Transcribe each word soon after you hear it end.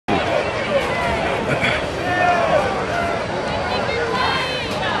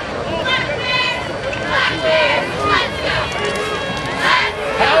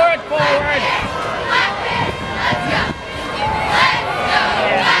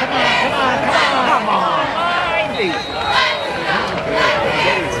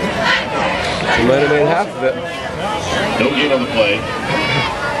might have made half of it. No gain on the play.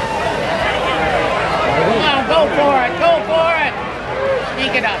 Come on, go for it, go for it.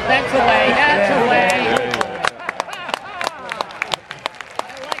 Sneak it up, that's away, that's away.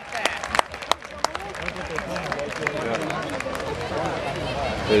 I like that.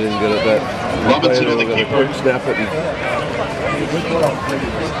 They didn't get it that. Robinson in the keeper. Snap it.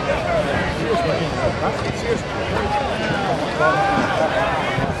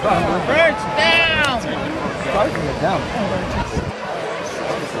 First down.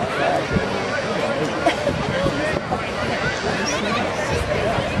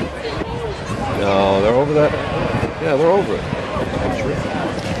 No, they're over that. Yeah, they're over it.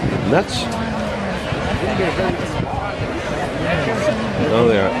 Nuts. No,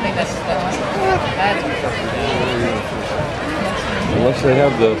 they aren't. Unless they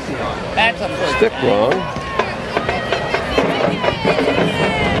have the stick wrong.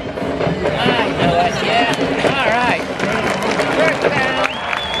 I know it, yeah. All right. First down.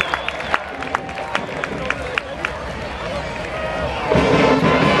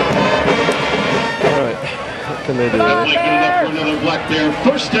 All right. What can they do? Not good enough for another Black Bear.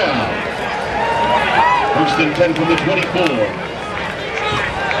 First down. First and 10 from the 24.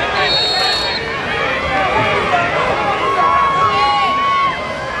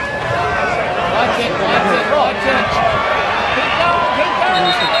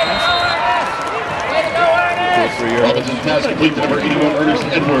 Robinson's pass complete to number 81, Earnest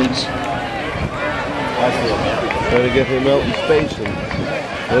Edwards. Trying to get him out in space and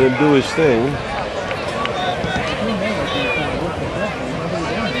let him do his thing.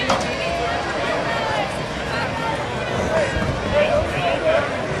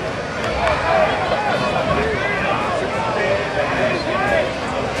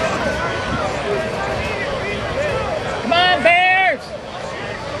 Come on, Bears!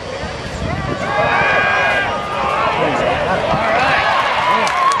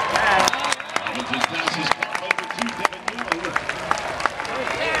 Robinson's pass is caught by number 2, Devin Young.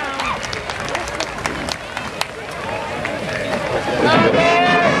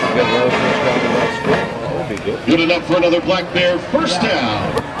 That'd be good. Good enough for another Black Bear. First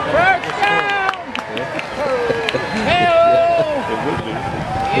down. First down! Hey-oh!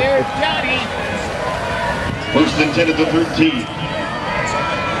 Here's Johnny. First and 10 at the 13.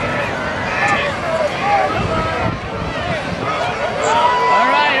 All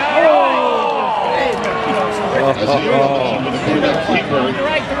right. As he with the quarterback keeper. In the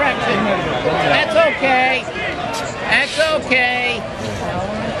right direction. That's okay. That's okay.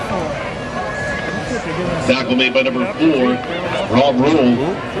 Tackle made by number 4, Rob Roll.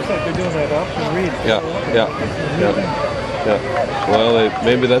 Yeah. Well,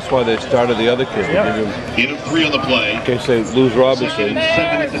 maybe that's why they started the other kid. Gain of 3 on the play. In case they lose Robinson. Second and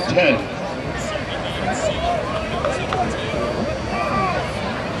 7 at the 10.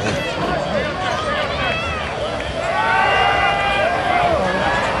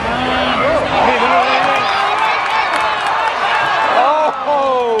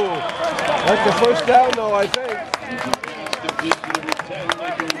 That's the first down, though, I think.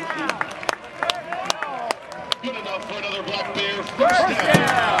 Good enough for another Black Bear. First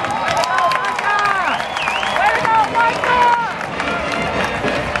down.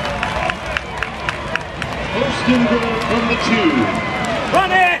 First and goal from the 2.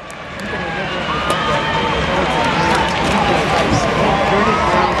 Run it!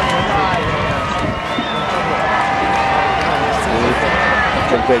 I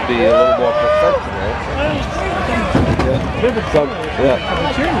think they'd be a little more professional. Yeah.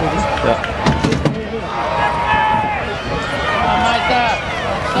 Micah,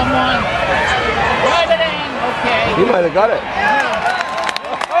 someone, drive it in. Okay. He might have got it.